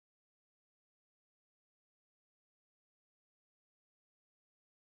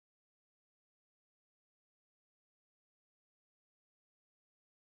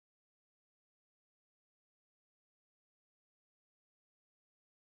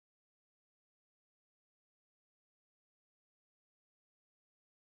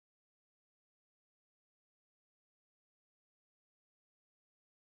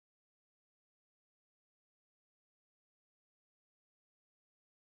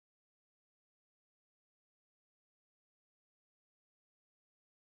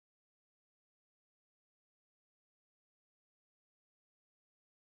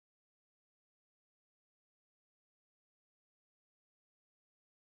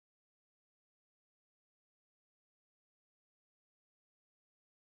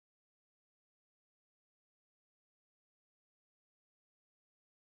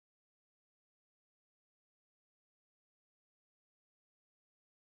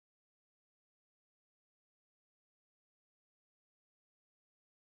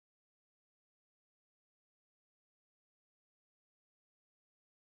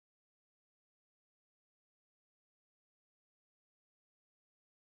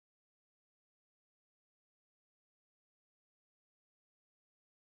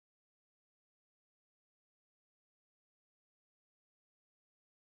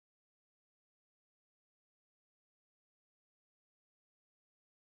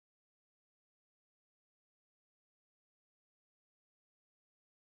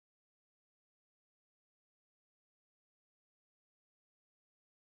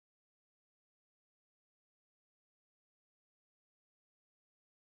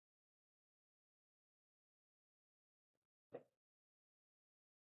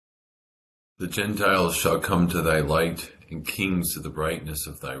The Gentiles shall come to thy light, and kings to the brightness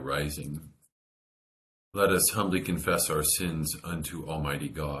of thy rising. Let us humbly confess our sins unto Almighty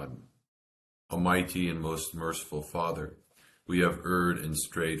God. Almighty and most merciful Father, we have erred and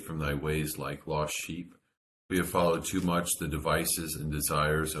strayed from thy ways like lost sheep. We have followed too much the devices and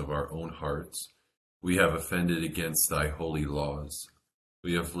desires of our own hearts. We have offended against thy holy laws.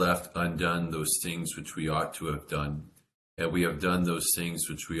 We have left undone those things which we ought to have done, and we have done those things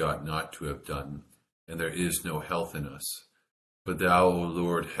which we ought not to have done, and there is no health in us. But thou, O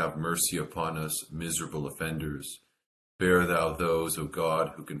Lord, have mercy upon us, miserable offenders. Spare thou those, O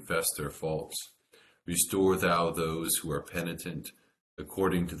God, who confess their faults. Restore thou those who are penitent,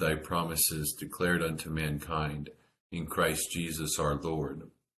 according to thy promises declared unto mankind, in Christ Jesus our Lord.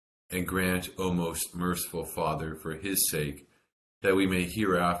 And grant, O most merciful Father, for his sake, that we may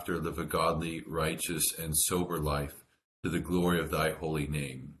hereafter live a godly, righteous, and sober life, to the glory of thy holy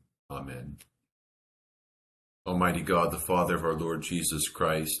name. Amen. Almighty God, the Father of our Lord Jesus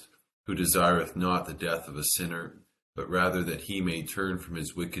Christ, who desireth not the death of a sinner, but rather that he may turn from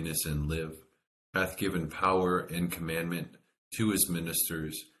his wickedness and live, hath given power and commandment to his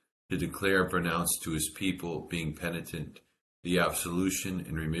ministers to declare and pronounce to his people, being penitent, the absolution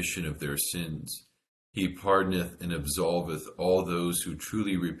and remission of their sins. He pardoneth and absolveth all those who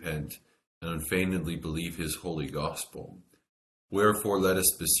truly repent and unfeignedly believe his holy gospel. Wherefore let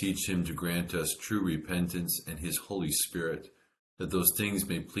us beseech him to grant us true repentance and his Holy Spirit, that those things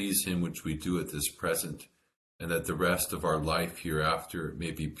may please him which we do at this present, and that the rest of our life hereafter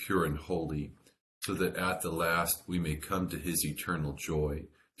may be pure and holy, so that at the last we may come to his eternal joy,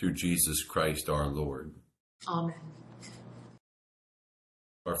 through Jesus Christ our Lord. Amen.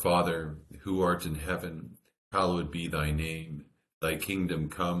 Our Father, who art in heaven, hallowed be thy name. Thy kingdom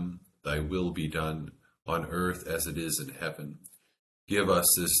come, thy will be done, on earth as it is in heaven. Give us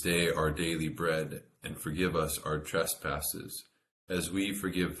this day our daily bread, and forgive us our trespasses, as we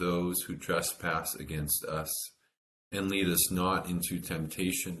forgive those who trespass against us. And lead us not into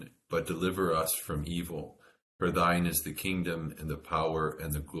temptation, but deliver us from evil. For thine is the kingdom, and the power,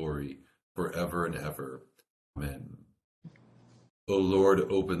 and the glory, forever and ever. Amen. O Lord,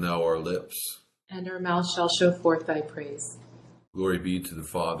 open thou our lips, and our mouth shall show forth thy praise. Glory be to the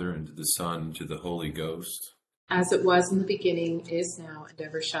Father, and to the Son, and to the Holy Ghost. As it was in the beginning, is now, and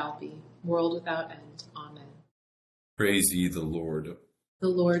ever shall be, world without end. Amen. Praise ye the Lord. The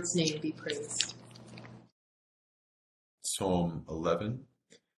Lord's name be praised. Psalm 11,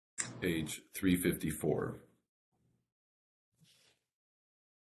 page 354.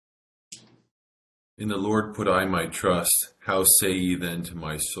 In the Lord put I my trust. How say ye then to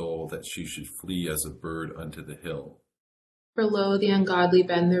my soul, that she should flee as a bird unto the hill? For lo, the ungodly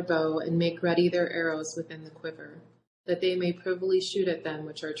bend their bow, and make ready their arrows within the quiver, that they may privily shoot at them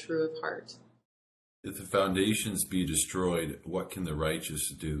which are true of heart. If the foundations be destroyed, what can the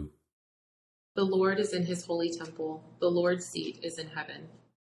righteous do? The Lord is in his holy temple. The Lord's seat is in heaven.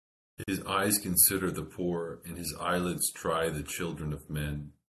 His eyes consider the poor, and his eyelids try the children of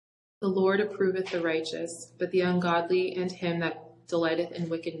men. The Lord approveth the righteous, but the ungodly and him that delighteth in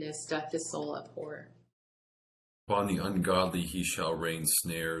wickedness doth his soul abhor. Upon the ungodly he shall rain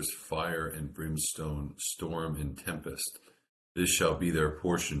snares, fire and brimstone, storm and tempest. This shall be their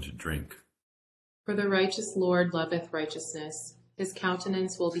portion to drink. For the righteous Lord loveth righteousness. His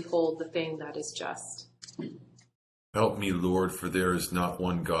countenance will behold the thing that is just. Help me, Lord, for there is not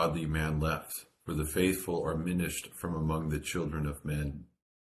one godly man left, for the faithful are minished from among the children of men.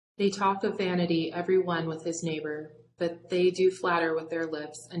 They talk of vanity, every one with his neighbor, but they do flatter with their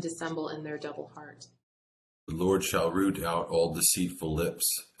lips and dissemble in their double heart. The Lord shall root out all deceitful lips,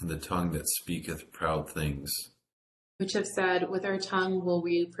 and the tongue that speaketh proud things. Which have said, with our tongue will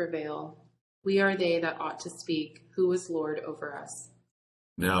we prevail. We are they that ought to speak, who is Lord over us.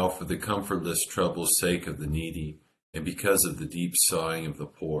 Now for the comfortless trouble's sake of the needy, and because of the deep sighing of the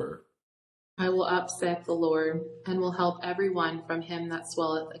poor. I will up, saith the Lord, and will help every one from him that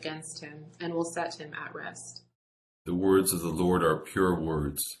swelleth against him, and will set him at rest. The words of the Lord are pure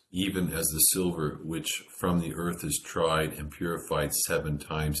words, even as the silver which from the earth is tried and purified 7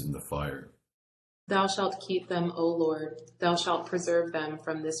 times in the fire. Thou shalt keep them, O Lord. Thou shalt preserve them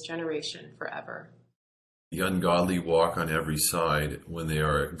from this generation forever. The ungodly walk on every side. When they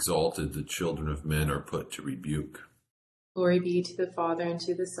are exalted, the children of men are put to rebuke. Glory be to the Father, and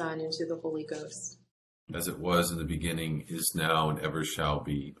to the Son, and to the Holy Ghost. As it was in the beginning, is now, and ever shall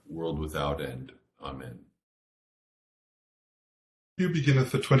be, world without end. Amen. Here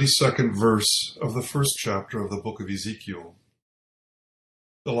beginneth the 22nd verse of the first chapter of the book of Ezekiel.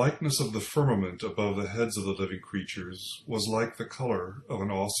 The likeness of the firmament above the heads of the living creatures was like the color of an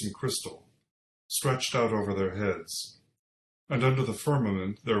awesome crystal, stretched out over their heads, and under the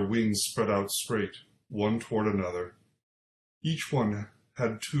firmament their wings spread out straight, one toward another. Each one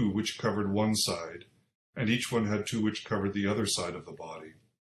had two which covered one side, and each one had two which covered the other side of the body.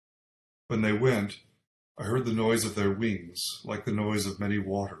 When they went, I heard the noise of their wings, like the noise of many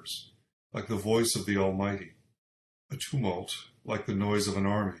waters, like the voice of the Almighty, a tumult, like the noise of an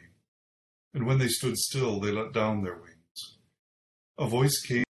army. And when they stood still, they let down their wings. A voice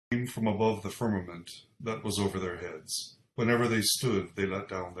came from above the firmament that was over their heads. Whenever they stood, they let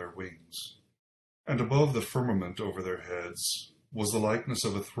down their wings. And above the firmament over their heads was the likeness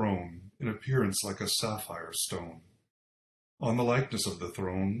of a throne, in appearance like a sapphire stone. On the likeness of the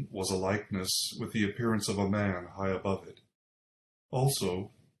throne was a likeness with the appearance of a man high above it.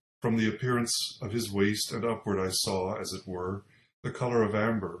 Also, from the appearance of his waist and upward I saw, as it were, the color of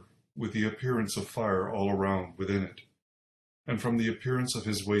amber, with the appearance of fire all around within it. And from the appearance of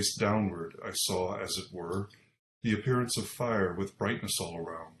his waist downward I saw, as it were, the appearance of fire with brightness all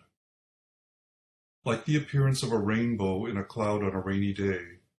around. Like the appearance of a rainbow in a cloud on a rainy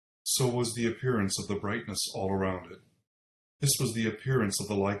day, so was the appearance of the brightness all around it. This was the appearance of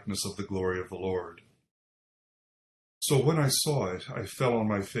the likeness of the glory of the Lord. So when I saw it, I fell on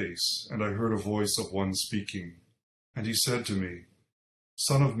my face, and I heard a voice of one speaking. And he said to me,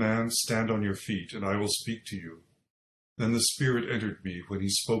 Son of man, stand on your feet, and I will speak to you. Then the Spirit entered me when he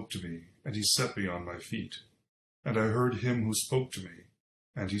spoke to me, and he set me on my feet. And I heard him who spoke to me,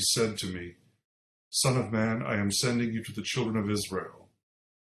 and he said to me, Son of man, I am sending you to the children of Israel,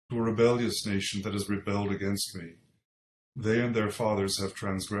 to a rebellious nation that has rebelled against me. They and their fathers have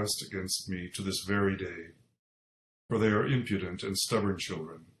transgressed against me to this very day, for they are impudent and stubborn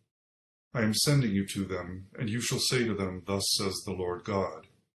children. I am sending you to them, and you shall say to them, Thus says the Lord God.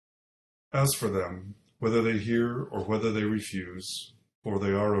 As for them, whether they hear or whether they refuse, for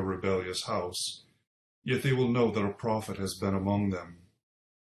they are a rebellious house, yet they will know that a prophet has been among them.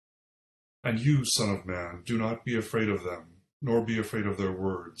 And you, Son of man, do not be afraid of them, nor be afraid of their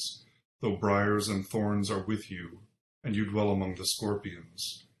words, though briars and thorns are with you, and you dwell among the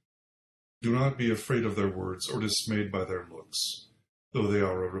scorpions. Do not be afraid of their words or dismayed by their looks, though they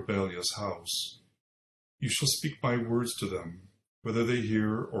are a rebellious house. You shall speak my words to them, whether they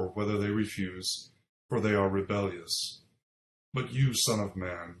hear or whether they refuse, for they are rebellious. But you, Son of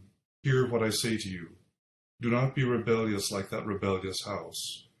man, hear what I say to you. Do not be rebellious like that rebellious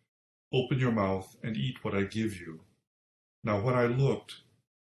house. Open your mouth and eat what I give you. Now when I looked,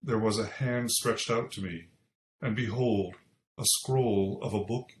 there was a hand stretched out to me, and behold, a scroll of a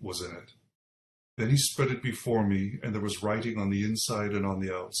book was in it. Then he spread it before me, and there was writing on the inside and on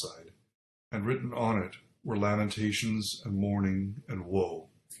the outside, and written on it were lamentations and mourning and woe.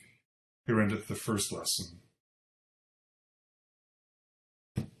 Here endeth the first lesson.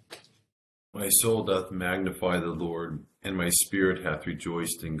 My soul doth magnify the Lord, and my spirit hath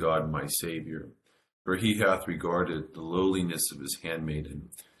rejoiced in God my Saviour. For he hath regarded the lowliness of his handmaiden.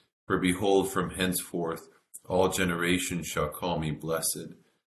 For behold, from henceforth all generations shall call me blessed.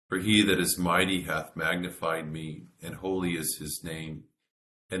 For he that is mighty hath magnified me, and holy is his name.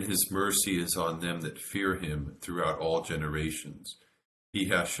 And his mercy is on them that fear him throughout all generations. He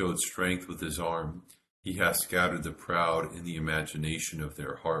hath showed strength with his arm. He hath scattered the proud in the imagination of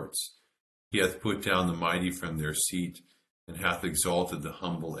their hearts. He hath put down the mighty from their seat, and hath exalted the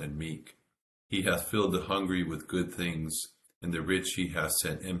humble and meek. He hath filled the hungry with good things, and the rich he hath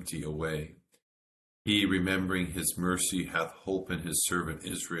sent empty away. He, remembering his mercy, hath holpen his servant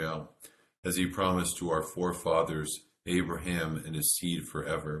Israel, as he promised to our forefathers, Abraham and his seed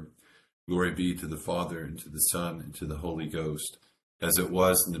forever. Glory be to the Father, and to the Son, and to the Holy Ghost, as it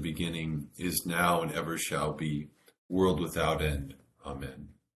was in the beginning, is now, and ever shall be, world without end. Amen.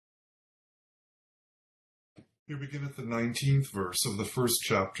 Here beginneth the 19th verse of the first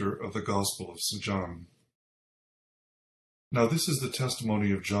chapter of the Gospel of St. John. Now this is the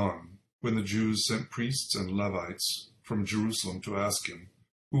testimony of John, when the Jews sent priests and Levites from Jerusalem to ask him,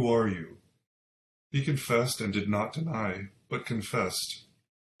 Who are you? He confessed and did not deny, but confessed,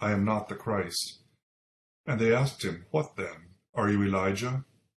 I am not the Christ. And they asked him, What then? Are you Elijah?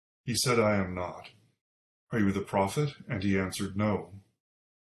 He said, I am not. Are you the prophet? And he answered, No.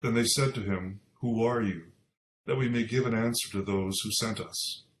 Then they said to him, Who are you? That we may give an answer to those who sent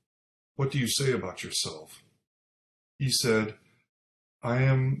us. What do you say about yourself? He said, I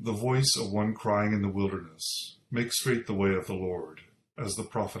am the voice of one crying in the wilderness, Make straight the way of the Lord, as the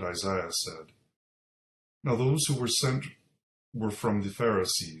prophet Isaiah said. Now those who were sent were from the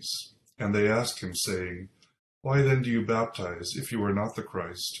Pharisees, and they asked him, saying, Why then do you baptize, if you are not the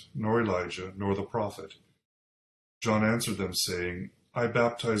Christ, nor Elijah, nor the prophet? John answered them, saying, I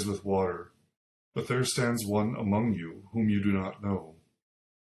baptize with water, But there stands one among you whom you do not know.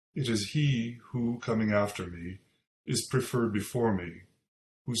 It is he who, coming after me, is preferred before me,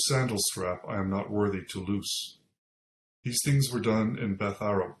 whose sandal strap I am not worthy to loose. These things were done in Beth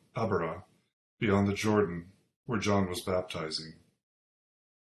Abara, beyond the Jordan, where John was baptizing.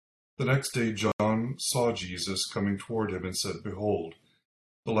 The next day John saw Jesus coming toward him and said, "Behold,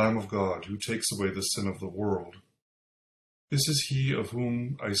 the Lamb of God, who takes away the sin of the world. This is he of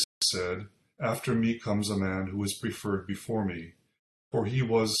whom I said, After me comes a man who is preferred before me, for he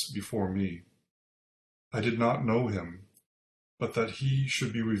was before me. I did not know him, but that he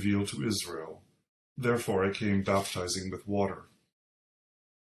should be revealed to Israel. Therefore I came baptizing with water."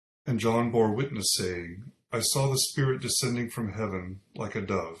 And John bore witness, saying, "I saw the Spirit descending from heaven like a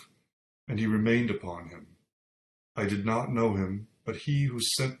dove, and he remained upon him. I did not know him, but he who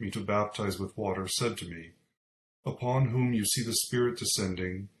sent me to baptize with water said to me, Upon whom you see the Spirit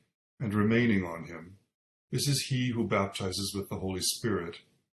descending and remaining on him, this is he who baptizes with the Holy Spirit.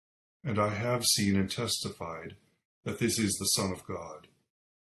 And I have seen and testified that this is the Son of God."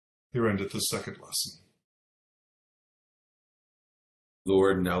 Here endeth the second lesson.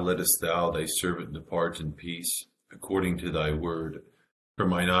 Lord, now lettest thou thy servant depart in peace, according to thy word. For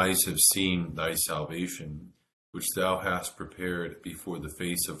mine eyes have seen thy salvation, which thou hast prepared before the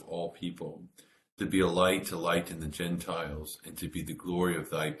face of all people, to be a light to lighten the Gentiles, and to be the glory of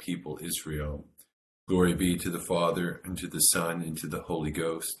thy people Israel. Glory be to the Father, and to the Son, and to the Holy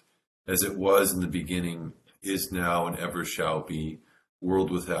Ghost, as it was in the beginning, is now, and ever shall be, world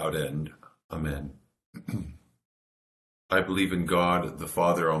without end. Amen. I believe in God, the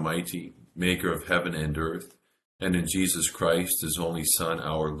Father Almighty, maker of heaven and earth, and in Jesus Christ, his only Son,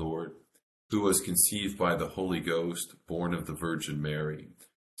 our Lord, who was conceived by the Holy Ghost, born of the Virgin Mary,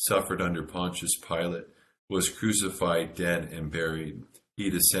 suffered under Pontius Pilate, was crucified, dead, and buried. He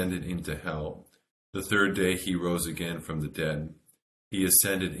descended into hell. The third day he rose again from the dead. He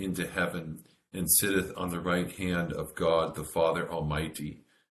ascended into heaven, and sitteth on the right hand of God the Father Almighty.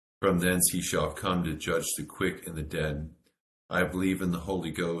 From thence he shall come to judge the quick and the dead. I believe in the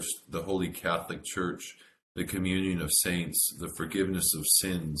Holy Ghost, the Holy Catholic Church, the communion of saints, the forgiveness of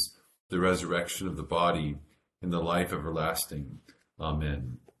sins, the resurrection of the body, and the life everlasting.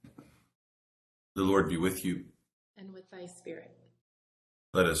 Amen. The Lord be with you. And with thy spirit.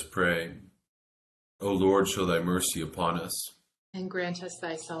 Let us pray. O Lord, show thy mercy upon us. And grant us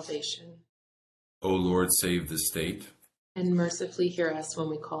thy salvation. O Lord, save the state. And mercifully hear us when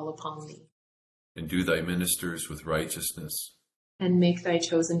we call upon thee. Endue thy ministers with righteousness. And make thy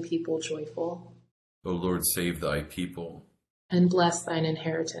chosen people joyful. O Lord, save thy people. And bless thine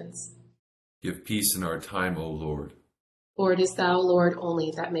inheritance. Give peace in our time, O Lord. For it is thou, Lord,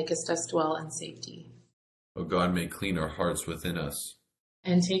 only that makest us dwell in safety. O God, may clean our hearts within us.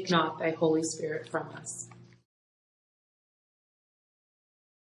 And take not thy Holy Spirit from us.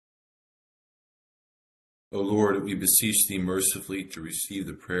 O Lord, we beseech thee mercifully to receive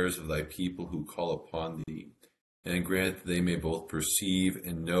the prayers of thy people who call upon thee, and grant that they may both perceive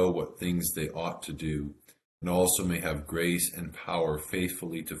and know what things they ought to do, and also may have grace and power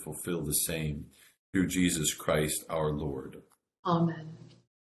faithfully to fulfill the same, through Jesus Christ our Lord. Amen.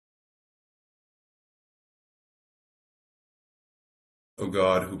 O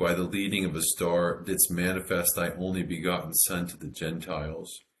God, who by the leading of a star didst manifest thy only begotten Son to the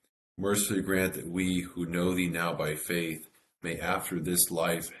Gentiles, mercifully grant that we who know thee now by faith may after this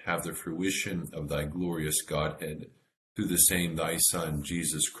life have the fruition of thy glorious Godhead, through the same thy Son,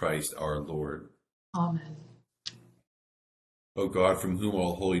 Jesus Christ our Lord. Amen. O God, from whom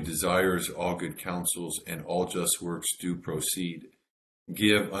all holy desires, all good counsels, and all just works do proceed,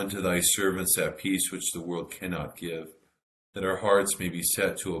 give unto thy servants that peace which the world cannot give, that our hearts may be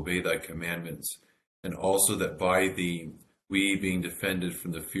set to obey thy commandments, and also that by thee we, being defended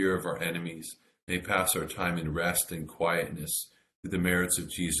from the fear of our enemies, may pass our time in rest and quietness through the merits of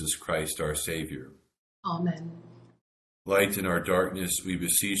Jesus Christ our Savior. Amen. Light in our darkness, we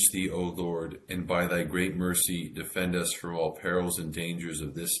beseech thee, O Lord, and by thy great mercy defend us from all perils and dangers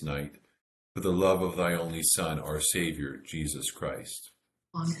of this night, for the love of thy only Son, our Savior, Jesus Christ.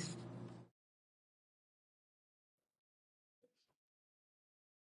 Amen.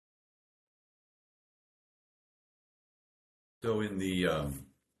 So in the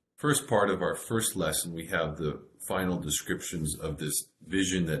first part of our first lesson, we have the final descriptions of this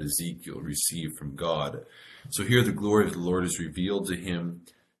vision that Ezekiel received from God. So here the glory of the Lord is revealed to him.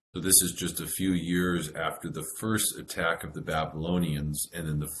 So this is just a few years after the first attack of the Babylonians, and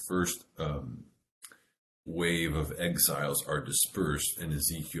then the first wave of exiles are dispersed, and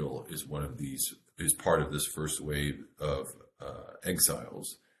Ezekiel is one of these, is part of this first wave of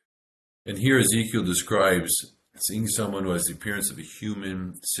exiles. And here Ezekiel describes seeing someone who has the appearance of a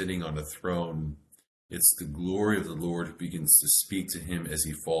human sitting on a throne. It's the glory of the Lord who begins to speak to him as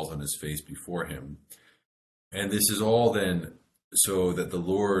he falls on his face before him. And this is all then so that the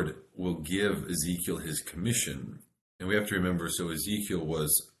Lord will give Ezekiel his commission. And we have to remember, so Ezekiel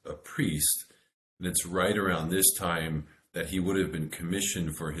was a priest, and it's right around this time that he would have been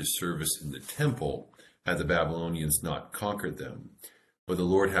commissioned for his service in the temple had the Babylonians not conquered them. But the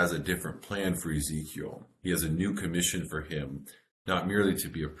Lord has a different plan for Ezekiel. He has a new commission for him, not merely to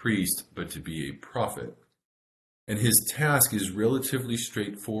be a priest, but to be a prophet. And his task is relatively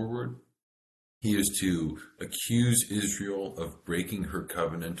straightforward. He is to accuse Israel of breaking her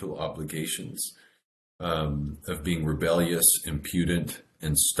covenantal obligations, of being rebellious, impudent,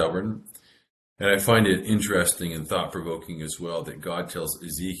 and stubborn. And I find it interesting and thought-provoking as well that God tells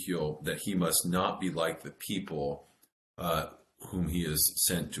Ezekiel that he must not be like the people whom he is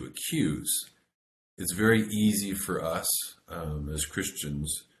sent to accuse. It's very easy for us as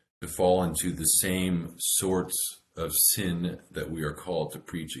Christians to fall into the same sorts of sin that we are called to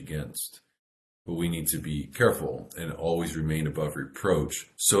preach against. But we need to be careful and always remain above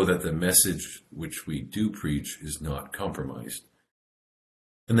reproach so that the message which we do preach is not compromised.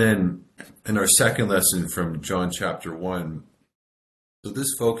 And then in our second lesson from John chapter 1, so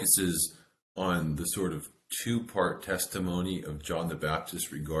this focuses on the sort of two-part testimony of John the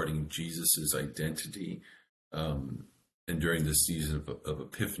Baptist regarding Jesus' identity. And during this season of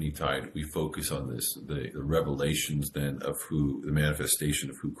Epiphany Tide, we focus on this, the revelations then of the manifestation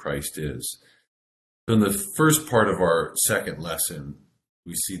of who Christ is. So in the first part of our second lesson,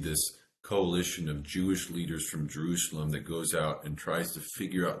 we see this coalition of Jewish leaders from Jerusalem that goes out and tries to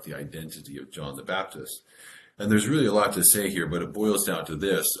figure out the identity of John the Baptist. And there's really a lot to say here, but it boils down to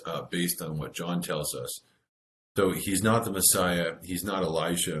this, based on what John tells us. So he's not the Messiah, he's not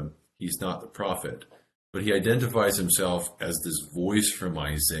Elijah, he's not the prophet, but he identifies himself as this voice from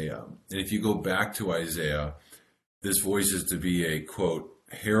Isaiah. And if you go back to Isaiah, this voice is to be a, quote,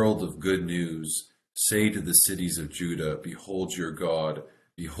 herald of good news. Say to the cities of Judah, behold your God,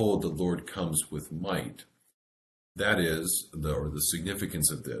 behold the Lord comes with might. That is, the significance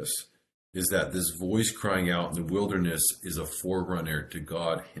of this, is that this voice crying out in the wilderness is a forerunner to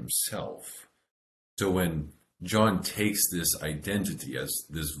God himself. So when John takes this identity as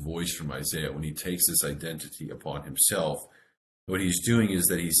this voice from Isaiah, when he takes this identity upon himself, what he's doing is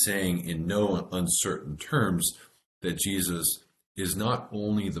that he's saying in no uncertain terms that Jesus is not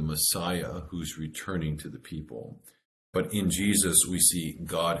only the Messiah who's returning to the people, but in Jesus we see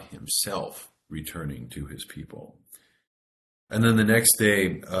God himself returning to his people. And then the next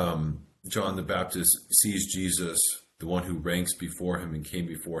day, John the Baptist sees Jesus, the one who ranks before him and came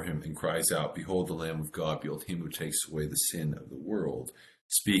before him, and cries out, behold the Lamb of God, behold him who takes away the sin of the world,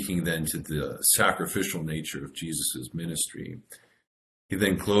 speaking then to the sacrificial nature of Jesus' ministry. He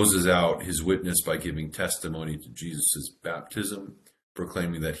then closes out his witness by giving testimony to Jesus' baptism,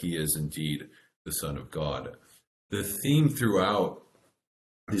 proclaiming that he is indeed the Son of God. The theme throughout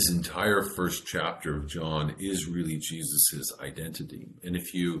this entire first chapter of John is really Jesus' identity. And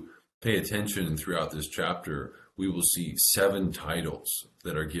if you pay attention throughout this chapter, we will see 7 titles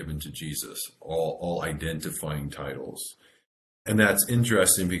that are given to Jesus, all identifying titles. And that's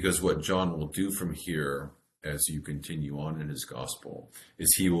interesting because what John will do from here, as you continue on in his gospel,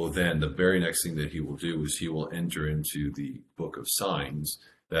 is he will then, the very next thing that he will do is he will enter into the book of signs.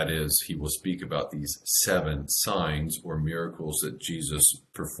 That is, he will speak about these 7 signs or miracles that Jesus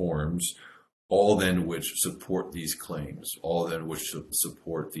performs, all then which support these claims, all then which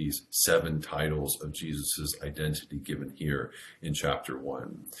support these 7 titles of Jesus' identity given here in chapter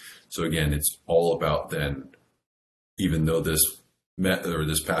 1. So again, it's all about then, even though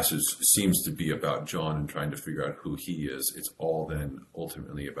this passage seems to be about John and trying to figure out who he is, it's all then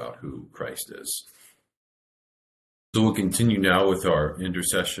ultimately about who Christ is. So we'll continue now with our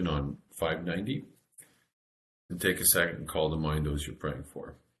intercession on 590 and take a second and call to mind those you're praying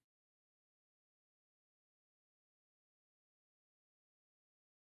for.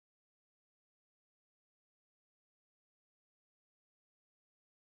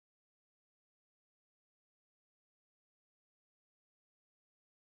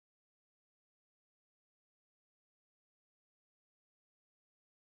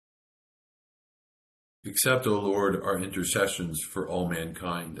 Accept, O Lord, our intercessions for all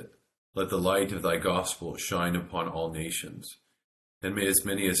mankind. Let the light of thy gospel shine upon all nations. And may as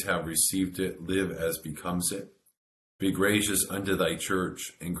many as have received it live as becomes it. Be gracious unto thy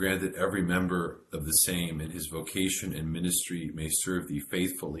church, and grant that every member of the same in his vocation and ministry may serve thee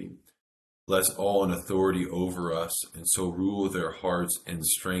faithfully. bless all in authority over us, and so rule their hearts and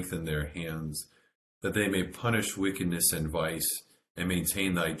strengthen their hands, that they may punish wickedness and vice, and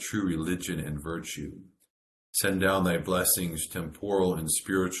maintain thy true religion and virtue. Send down thy blessings, temporal and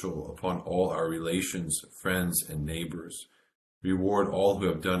spiritual, upon all our relations, friends, and neighbors. Reward all who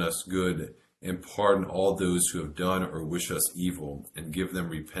have done us good, and pardon all those who have done or wish us evil, and give them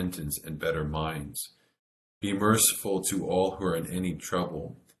repentance and better minds. Be merciful to all who are in any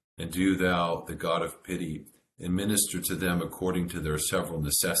trouble, and do thou, the God of pity, administer to them according to their several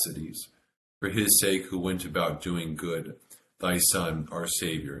necessities. For his sake who went about doing good, thy Son, our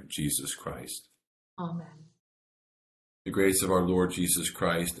Savior, Jesus Christ. Amen. The grace of our Lord Jesus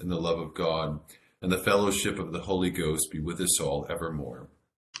Christ, and the love of God, and the fellowship of the Holy Ghost be with us all evermore.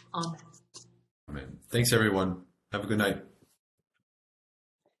 Amen. Amen. Thanks, everyone. Have a good night.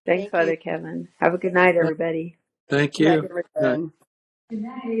 Thanks, Thank Father you. Kevin. Have a good night, everybody. Thank Good night, you. everybody. Good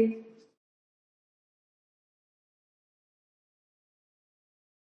night.